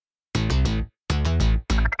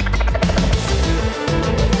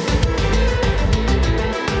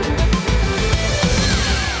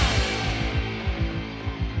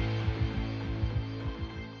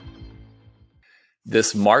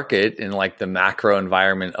this market in like the macro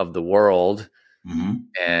environment of the world,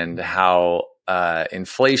 and how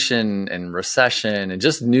inflation and recession and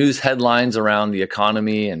just news headlines around the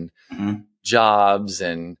economy and jobs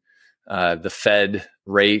and the Fed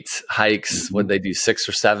rate hikes. What they do, 6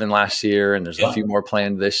 or 7 last year, and there's a few more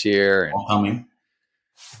planned this year, and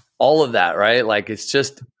all of that, right? Like it's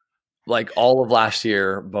just like all of last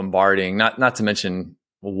year bombarding, not to mention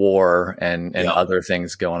war and other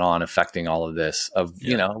things going on affecting all of this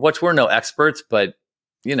which we're no experts, but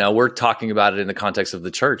we're talking about it in the context of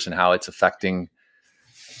the church and how it's affecting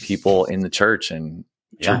people in the church and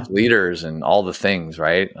church leaders and all the things,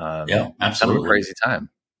 right? Absolutely. Kind of a crazy time.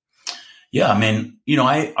 Yeah. I mean,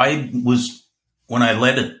 I was, when I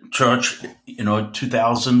led a church,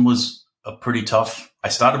 2000 was a pretty tough, I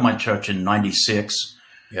started my church in 96.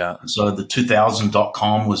 Yeah. So the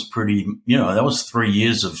 2000.com was pretty, that was 3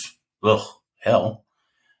 years of hell.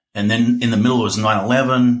 And then in the middle was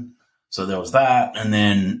 9/11. So there was that. And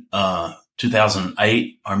then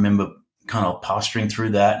 2008, I remember kind of pastoring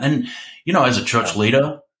through that. And, as a church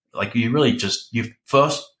leader, like you really just, your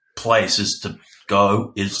first place is the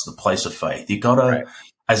place of faith. You got to,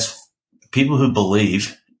 as people who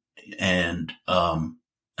believe, and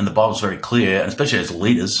the Bible's very clear, and especially as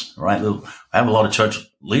leaders, right? I have a lot of church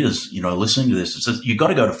leaders, listening to this. It says you got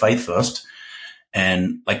to go to faith first.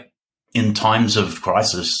 And like in times of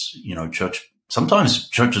crisis, sometimes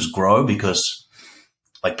churches grow because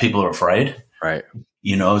like people are afraid, right?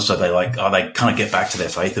 So they kind of get back to their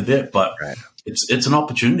faith a bit, but it's an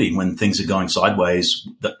opportunity when things are going sideways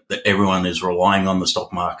that everyone is relying on the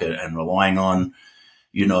stock market and relying on,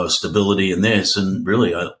 stability in this. And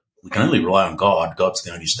really, we can only rely on God. God's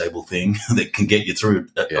the only stable thing that can get you through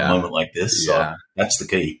a moment like this. So that's the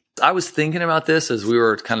key. I was thinking about this as we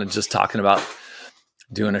were kind of just talking about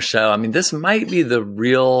doing a show. I mean, this might be the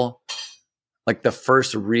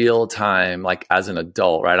first real time, like as an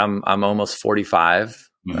adult, right? I'm almost 45,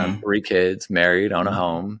 I have 3 kids, married, own a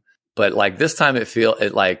home. But like this time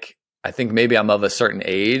I think maybe I'm of a certain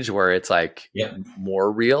age where it's like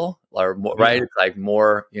more real or more, right? It's like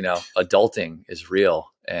more, adulting is real.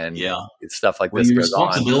 And it's stuff like this your goes on.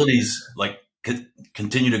 Responsibilities like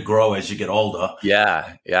continue to grow as you get older.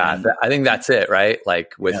 Yeah. I think that's it, right?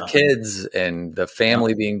 Like with kids and the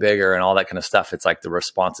family being bigger and all that kind of stuff, it's like the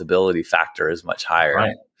responsibility factor is much higher.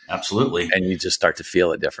 Right. Absolutely. And you just start to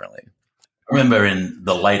feel it differently. I remember in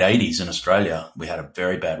the late 80s in Australia, we had a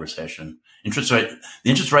very bad recession. The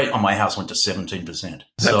interest rate on my house went to 17%.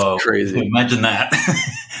 That's crazy. Imagine that.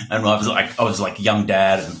 And I was like young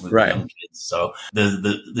dad and with young kids. So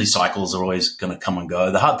these cycles are always going to come and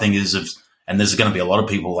go. The hard thing is and there's going to be a lot of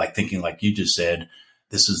people like thinking, like you just said,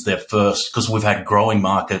 this is their first, because we've had growing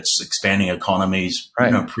markets, expanding economies,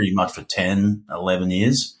 pretty much for 10, 11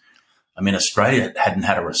 years. I mean, Australia hadn't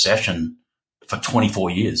had a recession for 24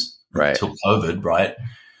 years until COVID, right?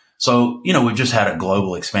 So, we've just had a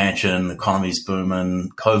global expansion, the economy's booming.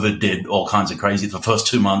 COVID did all kinds of crazy. The first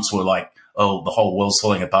 2 months were like, the whole world's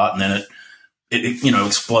falling apart. And then it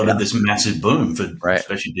exploded this massive boom for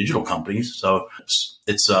especially digital companies. So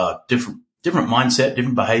it's a different mindset,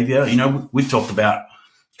 different behavior. We've talked about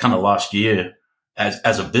kind of last year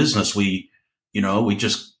as a business, we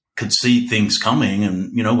just could see things coming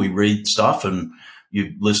and, we read stuff and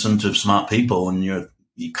you listen to smart people and you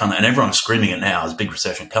kind of, and everyone's screaming it now, there's a big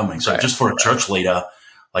recession coming. So just for a church leader,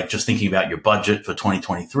 like just thinking about your budget for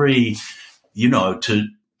 2023, to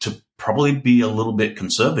probably be a little bit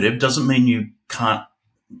conservative doesn't mean you can't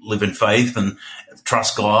live in faith and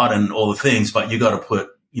trust God and all the things, but you got to put,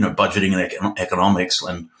 budgeting and economics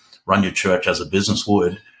and run your church as a business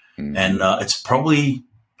would. Mm-hmm. And it's probably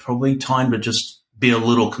time to just be a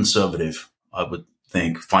little conservative, I would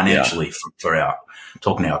think, financially for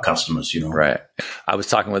talking to our customers, Right. I was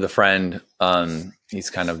talking with a friend. He's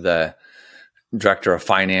kind of the director of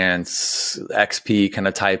finance, XP kind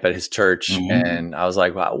of type at his church. Mm-hmm. And I was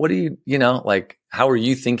like, wow, what do you, how are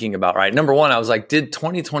you thinking about, right? Number one, I was like, did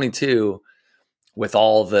 2022 with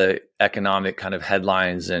all the economic kind of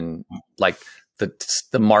headlines and like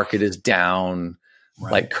the market is down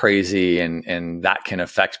like crazy and that can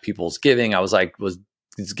affect people's giving. I was like, was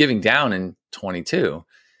giving down in 22?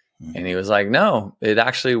 Mm-hmm. And he was like, no, it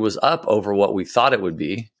actually was up over what we thought it would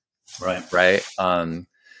be. Right.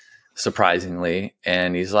 Surprisingly.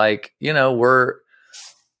 And he's like, we're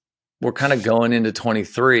kind of going into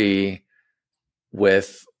 23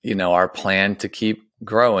 with, our plan to keep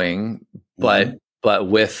growing, but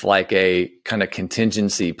with like a kind of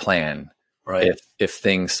contingency plan, right? If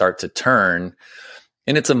things start to turn.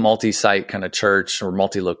 And it's a multi-site kind of church or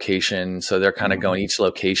multi-location. So they're kind of going, each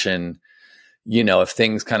location if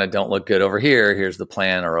things kind of don't look good over here, here's the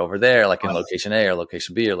plan, or over there, like in location A or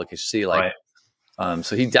location B or location C, like,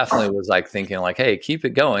 so he definitely was like thinking like, hey, keep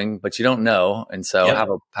it going, but you don't know. And so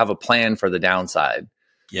have a plan for the downside.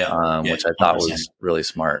 Which I thought 100%. Was really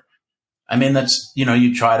smart. I mean, that's,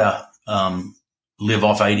 you try to live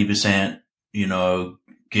off 80%,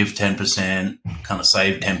 give 10%, kind of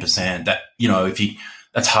save 10%. That,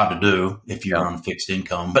 that's hard to do if you're on fixed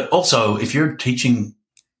income. But also if you're teaching,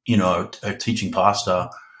 a teaching pastor,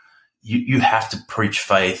 you have to preach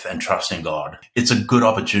faith and trust in God. It's a good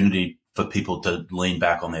opportunity for people to lean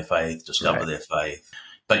back on their faith, discover their faith.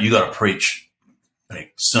 But you got to preach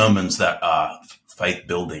sermons that are faith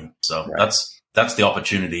building. So that's the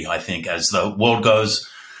opportunity, I think, as the world goes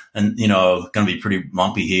and, going to be pretty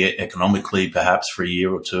lumpy here economically, perhaps for a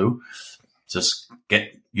year or two. Just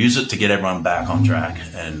use it to get everyone back on track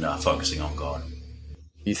and focusing on God.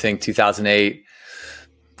 You think 2008,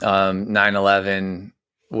 9/11,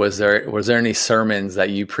 was there any sermons that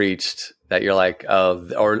you preached that you're like,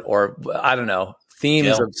 or I don't know,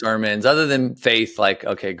 themes of sermons other than faith, like,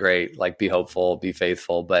 okay, great, like be hopeful, be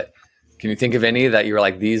faithful. But can you think of any that you were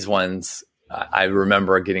like, these ones I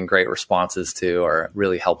remember getting great responses to or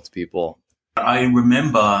really helped people? I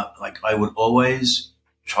remember like I would always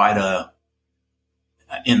try to,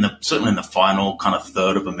 certainly in the final kind of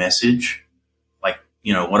third of a message, like,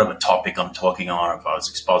 whatever topic I'm talking on, if I was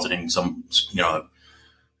expositing some,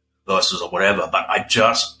 verses or whatever, but I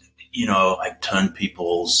just, I turn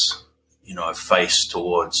people's, face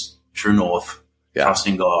towards true north,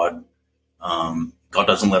 trusting God. God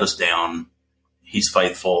doesn't let us down. He's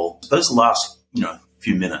faithful. Those last,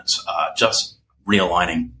 few minutes are just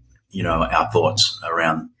realigning, our thoughts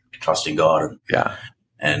around trusting God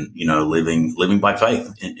and living by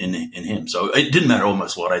faith in Him. So it didn't matter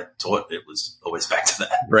almost what I taught. It was always back to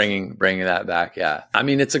that. Bringing that back. Yeah. I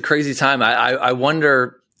mean, it's a crazy time. I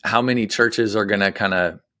wonder how many churches are going to kind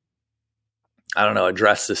of, I don't know,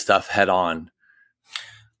 address this stuff head on.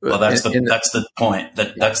 Well, that's the point.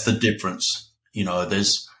 That's the difference.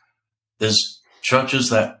 There's churches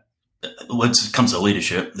that, when it comes to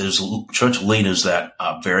leadership, there's church leaders that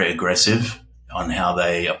are very aggressive on how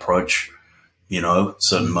they approach,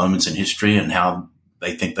 certain moments in history and how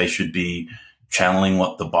they think they should be channeling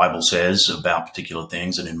what the Bible says about particular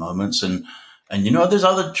things and in moments. And there's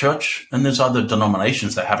other church and there's other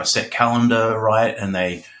denominations that have a set calendar, right? And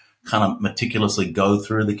they kind of meticulously go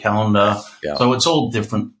through the calendar. Yeah. So it's all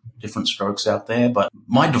different strokes out there. But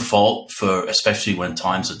my default for, especially when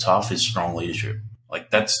times are tough, is strong leadership. Like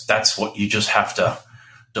that's what you just have to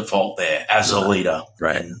default there as a leader.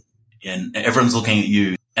 Right. And everyone's looking at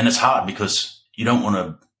you. And it's hard because you don't want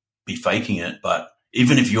to be faking it. But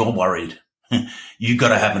even if you're worried, you've got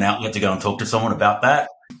to have an outlet to go and talk to someone about that.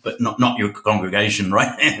 But not your congregation,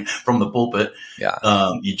 right? From the pulpit.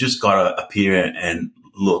 Yeah. You just got to appear and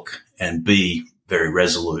look and be very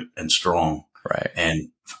resolute and strong. Right. And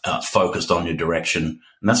focused on your direction.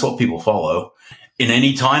 And that's what people follow. In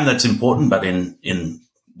any time, that's important. But in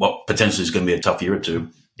what potentially is going to be a tough year or two,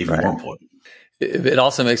 even more important. It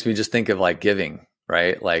also makes me just think of like giving,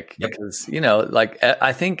 right? Like, because, like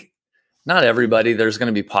I think not everybody, there's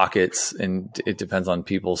going to be pockets and it depends on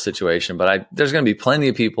people's situation, but there's going to be plenty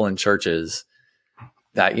of people in churches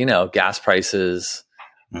that, gas prices,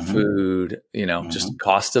 food, just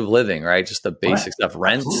cost of living, right? Just the basic stuff,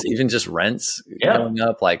 rents, even just rents going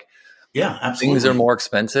up, like things are more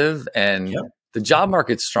expensive and the job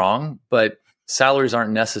market's strong, but salaries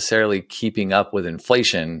aren't necessarily keeping up with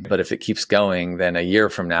inflation. But if it keeps going, then a year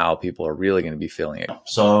from now, people are really going to be feeling it.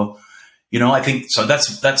 So, I think, so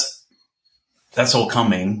that's all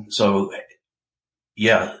coming. So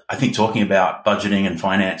I think talking about budgeting and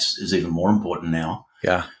finance is even more important now.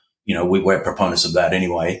 Yeah. We're proponents of that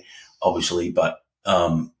anyway, obviously, but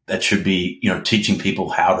that should be, teaching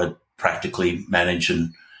people how to practically manage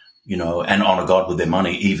and honor God with their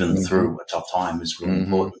money, even through a tough time, is really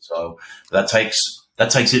important. So that takes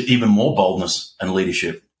it even more boldness and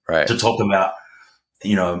leadership to talk about,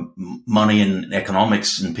 money and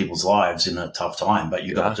economics in people's lives in a tough time, but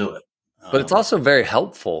you got to do it. But it's also very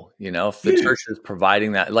helpful, if the church is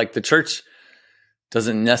providing that. Like the church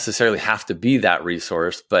doesn't necessarily have to be that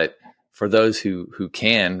resource, but for those who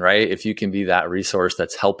can, right? If you can be that resource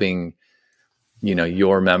that's helping,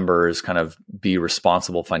 your members kind of be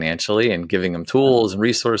responsible financially and giving them tools and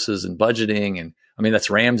resources and budgeting. And I mean, that's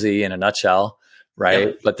Ramsey in a nutshell, right?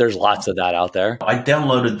 Yep. But there's lots of that out there. I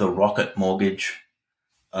downloaded the Rocket Mortgage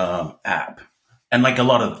app. And like a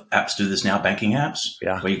lot of apps do this now, banking apps,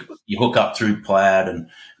 where you hook up through Plaid and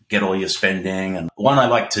get all your spending. And one, I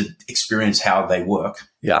like to experience how they work,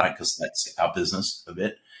 right? Because that's our business a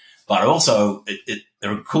bit. but also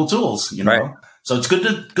they're cool tools, you know. Right. So it's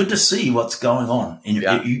good to see what's going on. And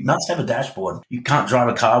you must have a dashboard. You can't drive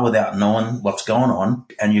a car without knowing what's going on,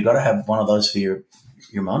 and you got to have one of those for your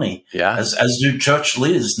money. Yeah. As do church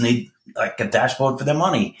leaders need like a dashboard for their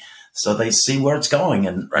money, so they see where it's going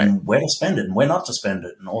and where to spend it and where not to spend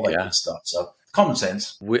it and all that good stuff. So common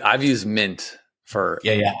sense. I've used Mint for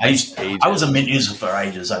I was a Mint user for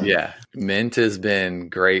ages. Mint has been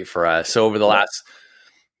great for us. So over the last,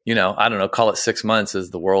 I don't know, call it 6 months as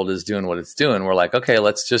the world is doing what it's doing. We're like, okay,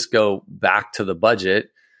 let's just go back to the budget.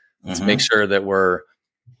 Let's make sure that we're,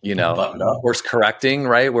 course correcting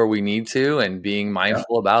right where we need to and being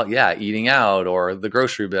mindful about, eating out or the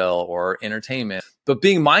grocery bill or entertainment, but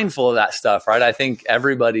being mindful of that stuff, right? I think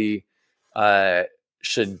everybody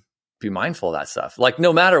should be mindful of that stuff. Like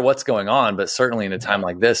no matter what's going on, but certainly in a time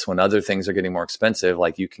like this, when other things are getting more expensive,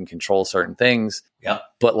 like you can control certain things,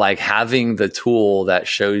 but like having the tool that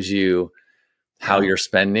shows you how you're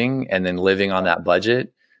spending and then living on that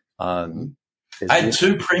budget. I had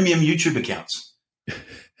 2 premium YouTube accounts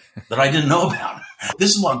that I didn't know about.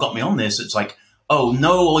 This is what got me on this. It's like,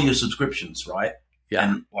 know all your subscriptions, right? Yeah.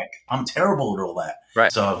 And like, I'm terrible at all that.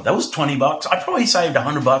 Right. So that was $20. I probably saved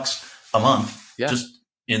 $100 a month. Just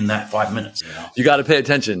in that 5 minutes. You got to pay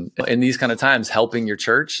attention in these kind of times, helping your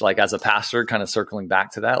church, like as a pastor, kind of circling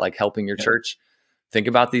back to that, like helping your church think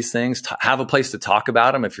about these things, have a place to talk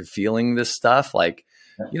about them. If you're feeling this stuff, like,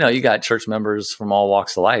 you got church members from all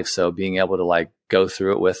walks of life. So being able to like go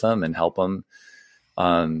through it with them and help them.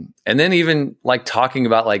 And then even like talking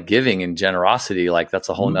about like giving and generosity, like that's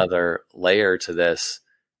a whole nother layer to this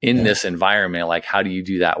in this environment. Like, how do you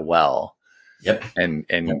do that well?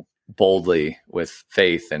 And boldly with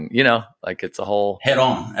faith and like it's a whole head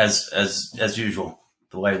on as usual,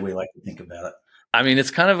 the way we like to think about it. I mean,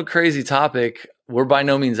 it's kind of a crazy topic. We're by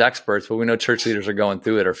no means experts, but we know church leaders are going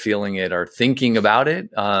through it or feeling it or thinking about it.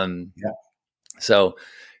 So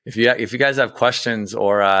if you guys have questions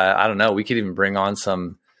or I don't know, we could even bring on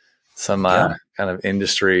some kind of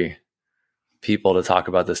industry people to talk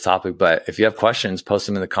about this topic. But if you have questions, post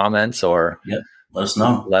them in the comments or let us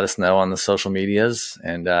know. Let us know on the social medias,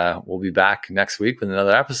 and we'll be back next week with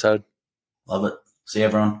another episode. Love it. See you,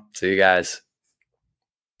 everyone. See you guys.